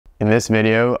In this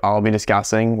video, I'll be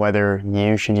discussing whether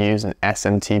you should use an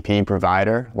SMTP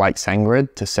provider like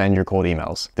SendGrid to send your cold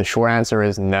emails. The short answer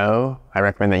is no. I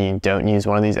recommend that you don't use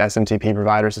one of these SMTP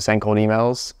providers to send cold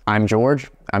emails. I'm George.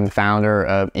 I'm the founder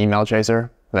of Email Chaser.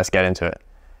 Let's get into it.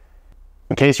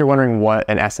 In case you're wondering what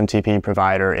an SMTP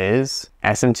provider is,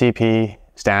 SMTP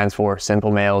stands for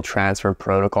Simple Mail Transfer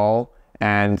Protocol,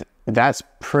 and that's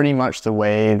pretty much the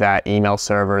way that email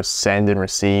servers send and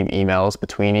receive emails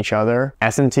between each other.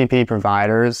 SMTP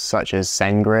providers such as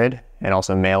SendGrid and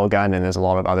also Mailgun, and there's a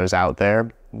lot of others out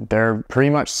there, they're pretty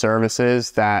much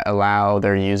services that allow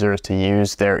their users to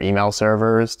use their email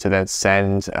servers to then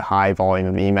send a high volume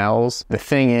of emails. The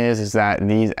thing is that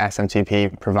these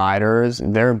SMTP providers,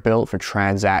 they're built for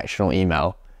transactional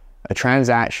email. A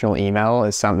transactional email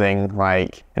is something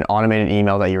like an automated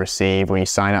email that you receive when you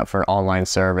sign up for an online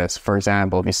service. For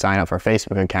example, if you sign up for a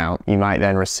Facebook account, you might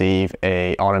then receive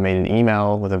an automated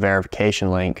email with a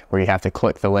verification link where you have to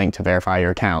click the link to verify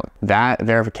your account. That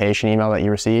verification email that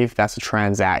you receive, that's a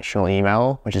transactional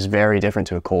email, which is very different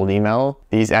to a cold email.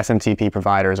 These SMTP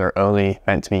providers are only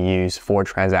meant to be used for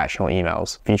transactional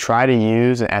emails. If you try to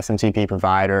use an SMTP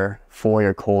provider for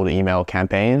your cold email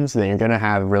campaigns, then you're going to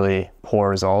have really poor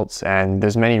results, and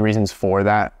there's many reasons for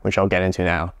that, which I'll get into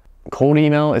now. Cold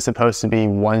email is supposed to be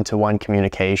one-to-one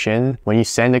communication. When you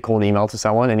send a cold email to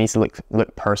someone, it needs to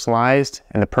look personalized,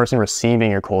 and the person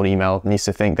receiving your cold email needs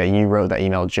to think that you wrote that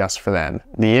email just for them.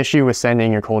 The issue with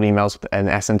sending your cold emails with an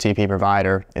SMTP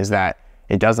provider is that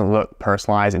it doesn't look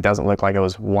personalized, it doesn't look like it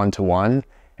was one-to-one,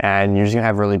 and you're just going to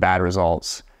have really bad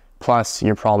results. Plus,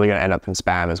 you're probably going to end up in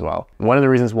spam as well. One of the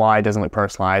reasons why it doesn't look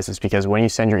personalized is because when you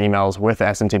send your emails with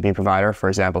an SMTP provider, for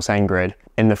example, SendGrid,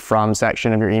 in the from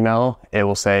section of your email, it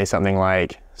will say something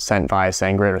like sent via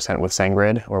SendGrid or sent with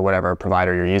SendGrid or whatever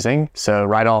provider you're using. So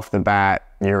right off the bat,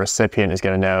 your recipient is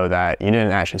going to know that you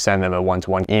didn't actually send them a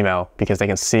one-to-one email because they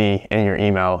can see in your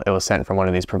email it was sent from one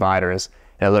of these providers.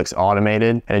 It looks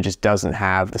automated and it just doesn't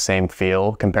have the same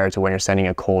feel compared to when you're sending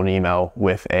a cold email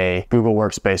with a Google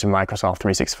Workspace or Microsoft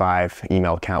 365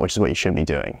 email account, which is what you should be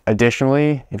doing.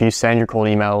 Additionally, if you send your cold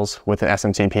emails with an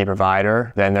SMTP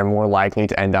provider, then they're more likely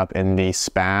to end up in the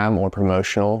spam or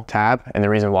promotional tab. And the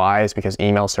reason why is because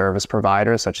email service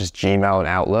providers such as Gmail and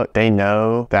Outlook, they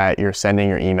know that you're sending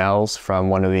your emails from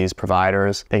one of these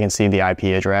providers. They can see the IP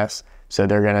address. So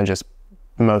they're going to just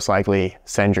most likely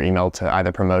send your email to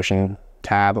either promotion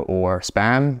tab or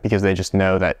spam because they just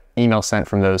know that emails sent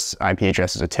from those IP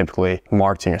addresses are typically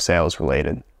marketing or sales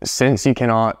related. Since you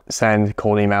cannot send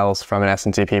cold emails from an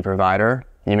SMTP provider,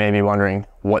 you may be wondering,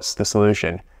 what's the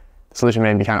solution? The solution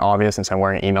may be kind of obvious since I'm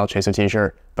wearing an Email Chaser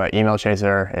t-shirt, but Email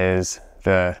Chaser is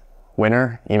the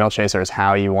winner. Email Chaser is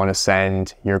how you want to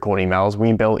send your cold emails.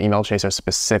 We built Email Chaser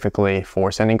specifically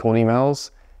for sending cold emails,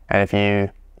 and if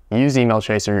you use Email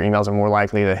Chaser, your emails are more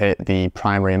likely to hit the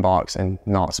primary inbox and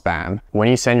not spam. When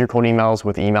you send your cold emails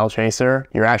with Email Chaser,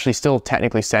 you're actually still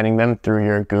technically sending them through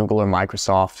your Google or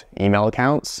Microsoft email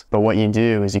accounts. But what you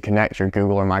do is you connect your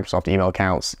Google or Microsoft email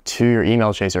accounts to your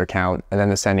Email Chaser account, and then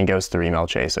the sending goes through Email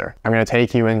Chaser. I'm going to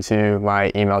take you into my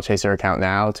Email Chaser account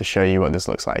now to show you what this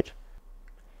looks like.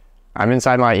 I'm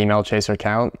inside my Email Chaser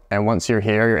account, and once you're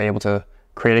here, you're able to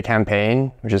create a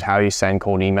campaign, which is how you send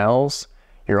cold emails.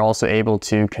 You're also able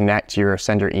to connect your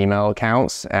sender email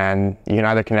accounts, and you can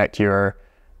either connect your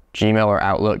Gmail or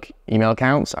Outlook email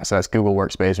accounts, so that's Google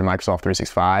Workspace or Microsoft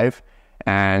 365.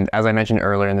 And as I mentioned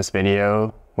earlier in this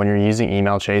video, when you're using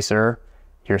Email Chaser,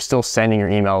 you're still sending your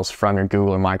emails from your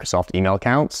Google or Microsoft email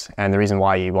accounts. And the reason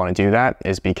why you want to do that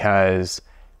is because,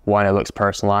 one, it looks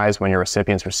personalized when your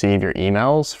recipients receive your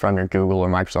emails from your Google or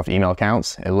Microsoft email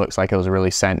accounts. It looks like it was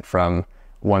really sent from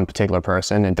one particular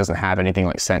person. It doesn't have anything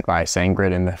like sent by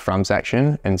SendGrid in the from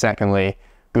section. And secondly,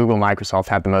 Google and Microsoft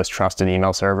have the most trusted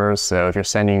email servers. So if you're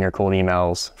sending your cold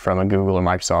emails from a Google or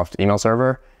Microsoft email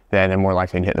server, then they're more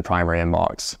likely to hit the primary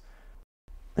inbox.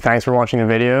 Thanks for watching the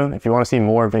video. If you want to see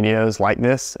more videos like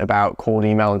this about cold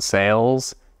email and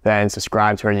sales, then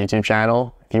subscribe to our YouTube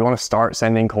channel. If you want to start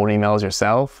sending cold emails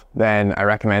yourself, then I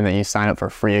recommend that you sign up for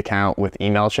a free account with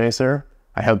Email Chaser.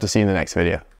 I hope to see you in the next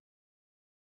video.